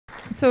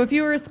So if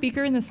you were a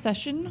speaker in this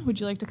session, would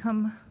you like to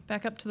come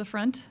back up to the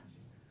front?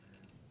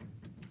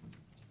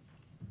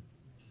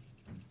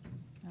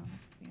 No, I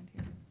have to stand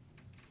here.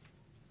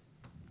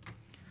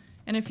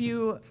 And if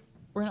you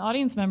were an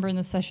audience member in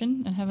this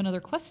session and have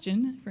another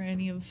question for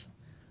any of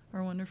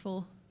our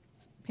wonderful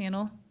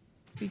panel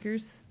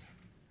speakers,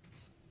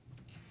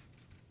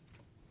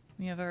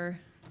 we have our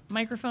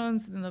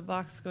microphones in the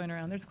box going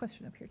around. There's a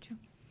question up here too.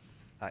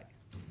 Hi.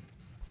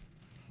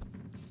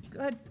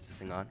 Go ahead. Is this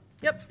thing on?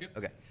 Yep.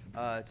 Okay.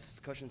 This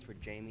question's for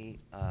Jamie.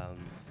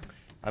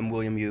 I'm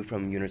William Yu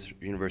from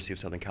University of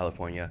Southern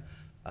California.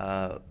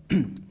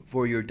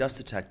 For your dust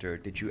detector,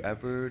 did you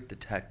ever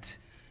detect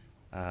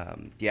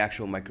the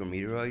actual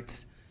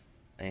micrometeoroids?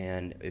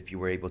 And if you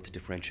were able to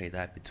differentiate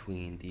that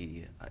between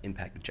the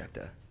impact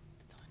ejecta?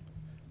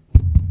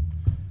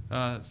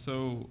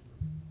 So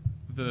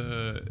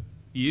the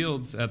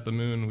yields at the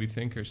moon, we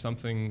think, are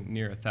something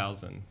near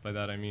 1,000. By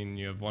that I mean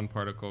you have one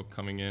particle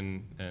coming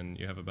in and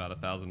you have about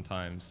 1,000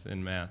 times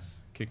in mass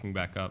kicking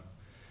back up.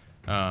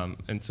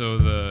 And so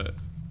the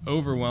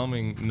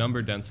overwhelming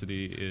number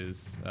density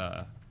is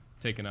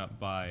taken up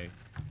by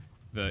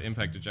the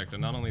impact ejecta.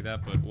 Not only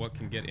that, but what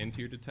can get into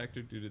your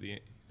detector due to the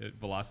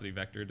velocity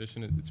vector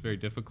addition, it's very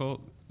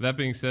difficult. That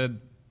being said,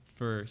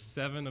 for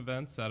 7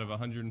 events out of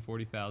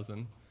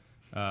 140,000,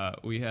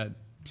 we had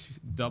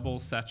double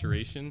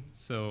saturation,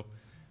 so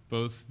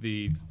both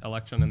the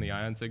electron and the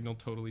ion signal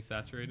totally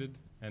saturated,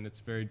 and it's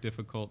very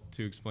difficult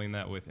to explain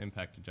that with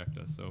impact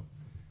ejecta, so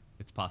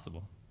it's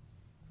possible.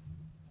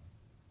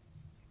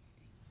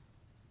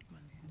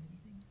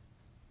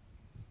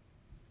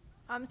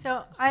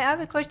 So I have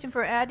a question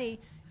for Addie.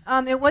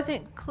 It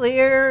wasn't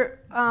clear,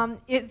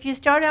 if you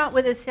start out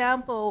with a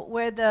sample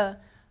where the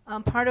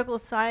particle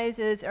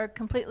sizes are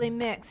completely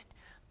mixed,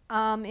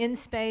 in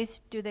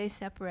space, do they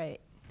separate?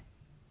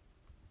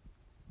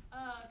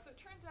 So it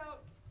turns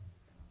out,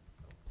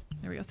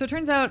 there we go. So it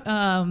turns out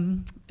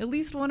at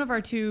least one of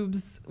our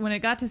tubes, when it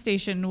got to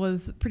station,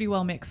 was pretty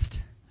well mixed.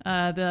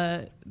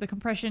 The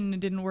compression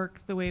didn't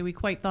work the way we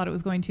quite thought it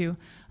was going to.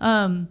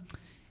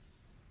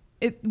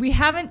 We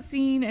haven't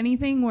seen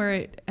anything where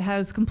it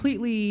has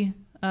completely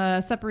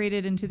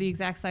separated into the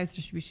exact size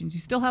distributions. You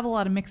still have a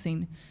lot of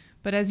mixing,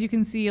 but as you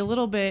can see a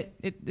little bit,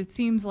 it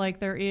seems like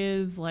there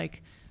is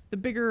like the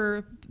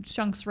bigger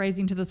chunks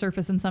rising to the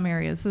surface in some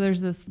areas. So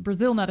there's this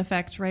Brazil nut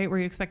effect, right, where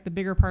you expect the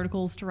bigger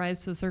particles to rise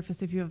to the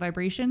surface if you have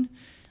vibration.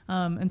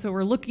 And so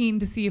we're looking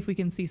to see if we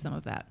can see some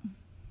of that.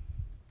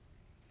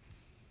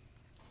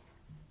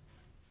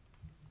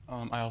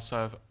 I also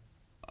have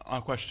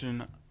a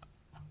question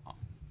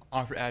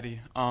for Addie.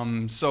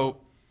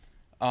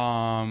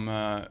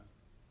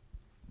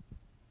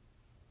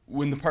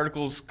 When the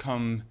particles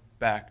come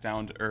back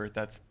down to Earth,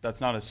 that's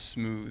not a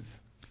smooth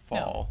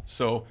fall. No.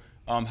 So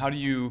how are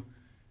you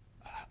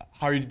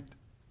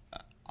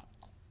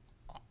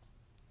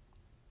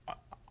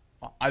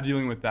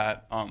dealing with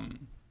that?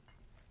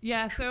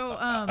 Yeah, so...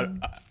 I'm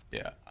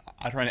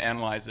trying to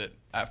analyze it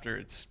after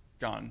it's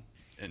gone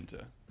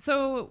into...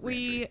 So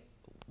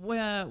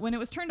when it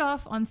was turned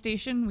off on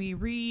station, we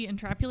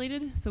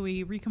re-intrapolated, so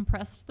we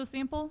recompressed the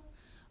sample.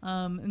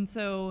 And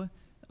so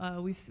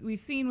we've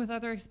seen with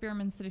other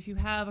experiments that if you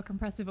have a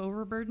compressive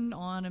overburden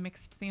on a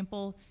mixed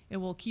sample, it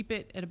will keep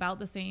it at about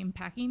the same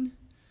packing.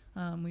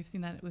 We've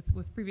seen that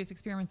with previous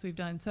experiments we've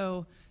done.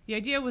 So the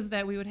idea was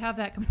that we would have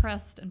that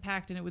compressed and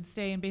packed, and it would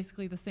stay in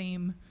basically the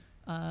same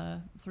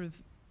sort of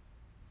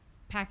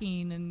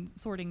packing and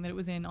sorting that it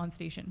was in on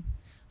station.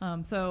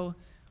 So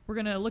we're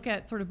going to look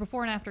at sort of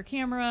before and after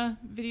camera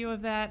video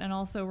of that, and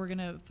also we're going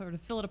to sort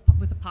of fill it up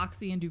with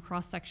epoxy and do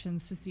cross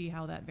sections to see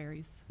how that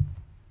varies.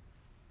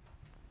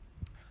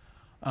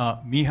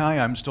 Mihai,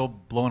 I'm still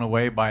blown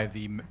away by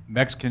the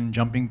Mexican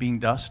jumping bean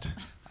dust.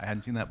 I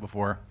hadn't seen that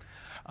before.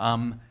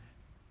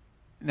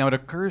 Now it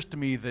occurs to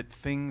me that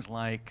things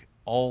like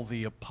all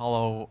the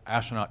Apollo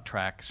astronaut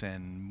tracks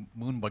and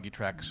moon buggy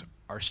tracks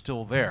are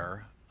still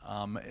there.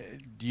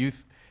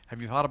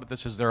 Have you thought about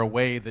this? Is there a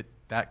way that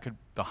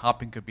the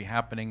hopping could be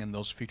happening and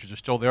those features are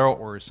still there,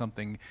 or is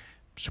something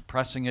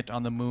suppressing it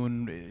on the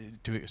moon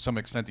to some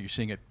extent that you're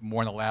seeing it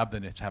more in the lab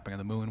than it's happening on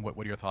the moon? What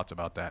are your thoughts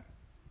about that?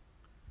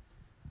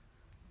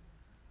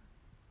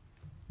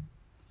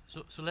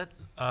 So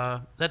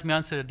let me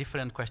answer a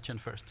different question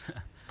first.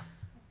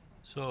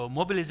 So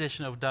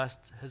mobilization of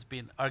dust has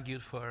been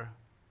argued for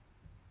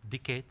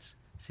decades,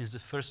 since the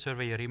first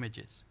Surveyor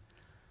images.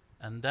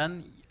 And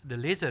then the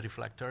laser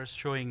reflectors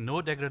showing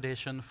no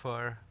degradation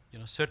for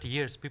 30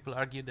 years, people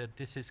argue that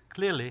this is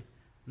clearly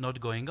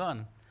not going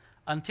on.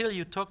 Until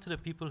you talk to the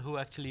people who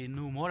actually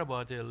knew more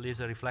about the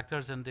laser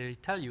reflectors, and they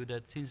tell you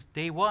that since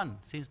day one,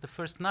 since the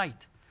first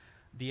night,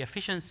 the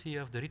efficiency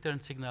of the return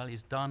signal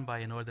is down by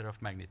an order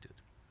of magnitude.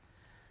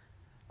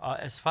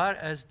 As far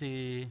as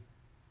the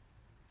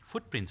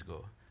footprints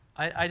go,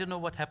 I don't know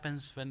what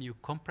happens when you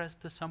compress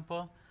the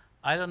sample.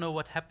 I don't know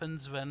what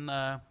happens when,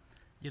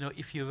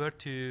 if you were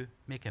to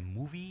make a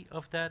movie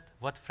of that,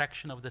 what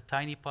fraction of the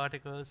tiny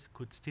particles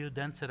could still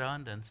dance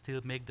around and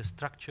still make the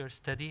structure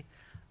steady.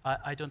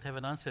 I don't have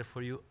an answer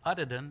for you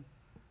other than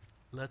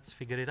let's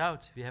figure it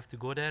out. We have to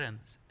go there and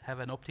have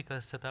an optical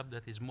setup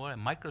that is more a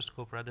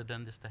microscope rather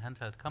than just a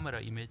handheld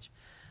camera image,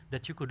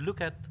 that you could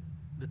look at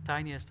the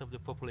tiniest of the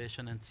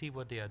population and see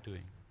what they are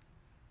doing.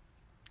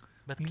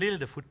 But clearly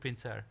the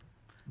footprints are.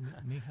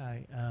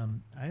 Mihai,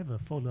 I have a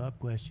follow-up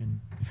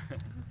question.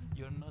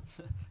 You're not.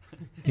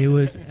 It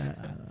was,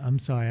 I'm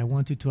sorry, I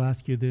wanted to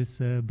ask you this,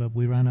 but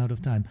we ran out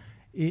of time.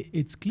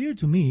 It's clear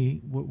to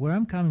me where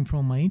I'm coming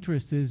from. My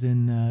interest is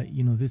in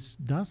this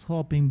dust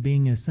hopping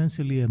being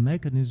essentially a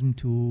mechanism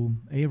to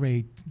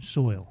aerate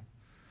soil.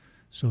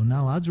 So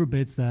now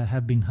adsorbate that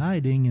have been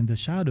hiding in the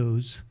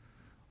shadows,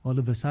 all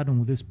of a sudden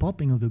with this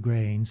popping of the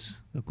grains,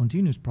 the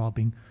continuous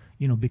popping,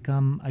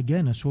 become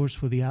again a source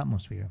for the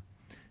atmosphere,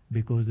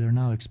 because they're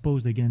now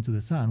exposed again to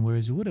the sun,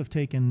 whereas it would have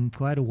taken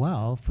quite a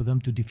while for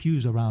them to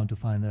diffuse around to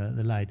find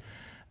the light.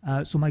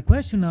 So my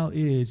question now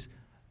is,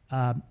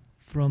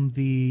 from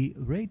the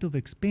rate of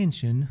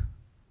expansion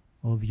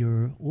of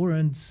your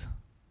orange,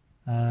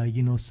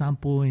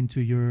 sample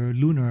into your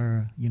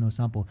lunar,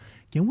 sample,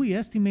 can we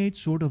estimate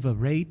sort of a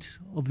rate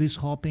of this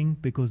hopping?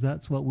 Because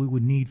that's what we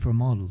would need for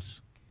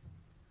models.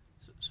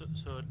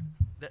 So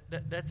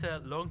that's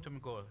a long-term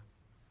goal.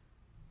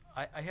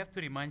 I have to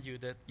remind you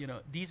that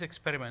these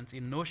experiments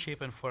in no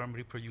shape and form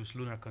reproduce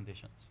lunar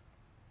conditions.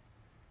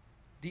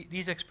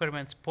 These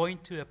experiments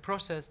point to a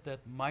process that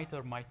might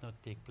or might not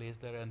take place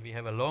there, and we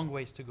have a long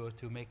ways to go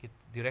to make it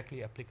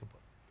directly applicable.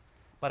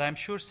 But I'm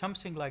sure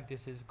something like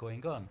this is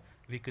going on.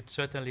 We could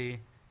certainly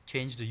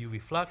change the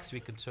UV flux,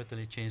 we could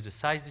certainly change the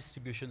size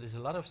distribution. There's a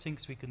lot of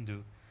things we can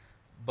do.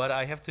 But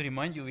I have to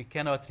remind you, we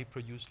cannot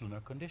reproduce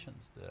lunar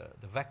conditions.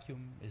 The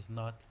vacuum is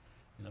not,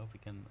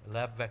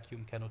 lab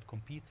vacuum cannot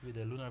compete with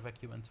a lunar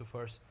vacuum and so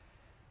forth.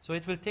 So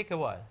it will take a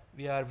while.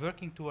 We are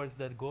working towards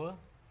that goal.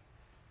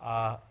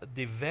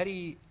 The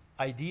very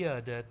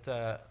idea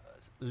that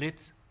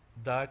lit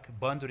dark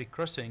boundary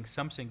crossing,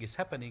 something is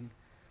happening,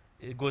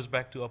 it goes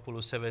back to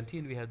Apollo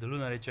 17. We had the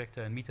lunar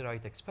ejector and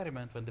meteorite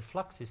experiment when the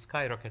flux is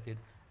skyrocketed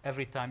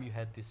every time you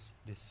had this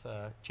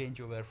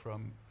changeover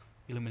from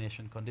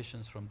illumination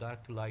conditions from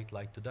dark to light,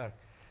 light to dark.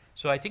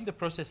 So I think the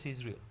process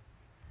is real.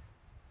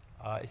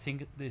 I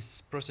think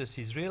this process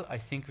is real. I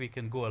think we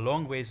can go a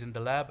long ways in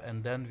the lab,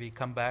 and then we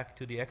come back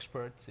to the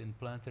experts in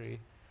planetary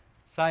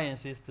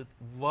sciences to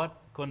what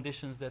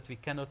conditions that we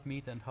cannot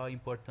meet and how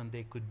important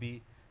they could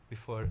be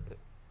before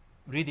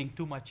reading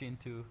too much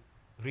into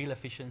real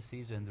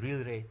efficiencies and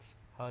real rates,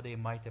 how they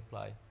might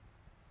apply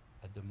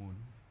at the moon.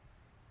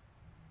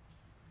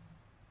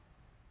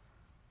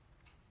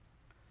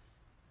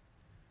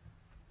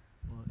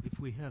 Well, if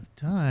we have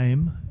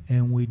time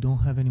and we don't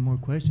have any more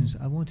questions,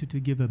 I wanted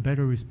to give a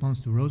better response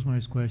to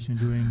Rosemary's question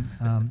during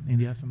in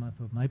the aftermath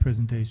of my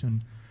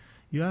presentation.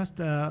 You asked,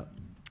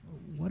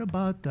 what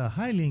about the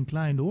highly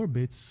inclined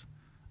orbits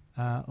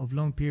of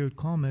long-period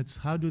comets?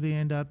 How do they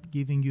end up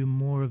giving you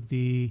more of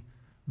the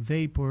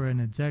vapor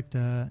and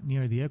ejecta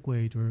near the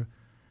equator?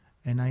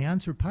 And I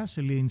answer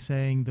partially in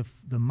saying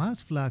the mass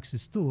flux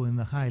is still in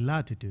the high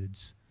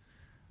latitudes.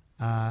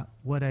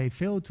 What I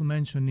failed to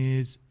mention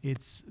is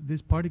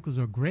these particles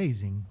are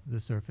grazing the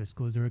surface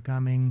because they're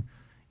coming,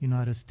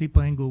 at a steep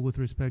angle with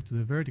respect to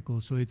the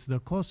vertical. So it's the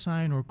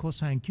cosine or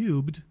cosine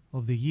cubed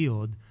of the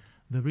yield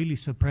that really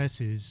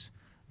suppresses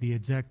the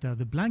ejecta.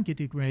 The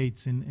blanketing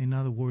rates, in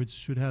other words,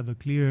 should have a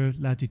clear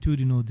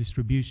latitudinal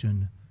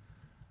distribution.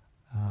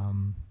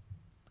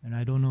 And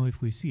I don't know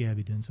if we see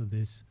evidence of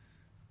this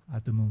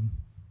at the moon.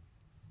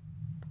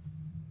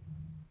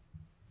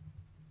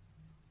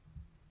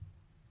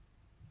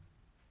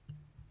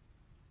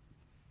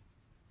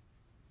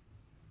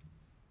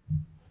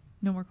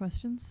 No more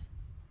questions?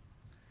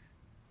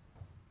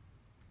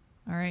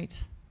 All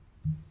right.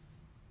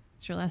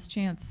 It's your last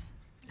chance.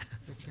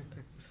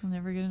 You'll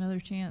never get another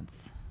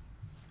chance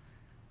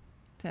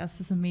to ask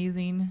this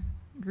amazing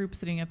group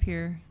sitting up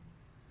here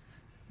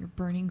your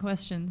burning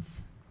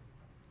questions.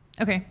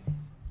 Okay.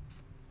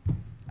 All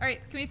right,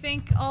 can we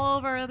thank all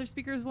of our other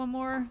speakers one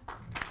more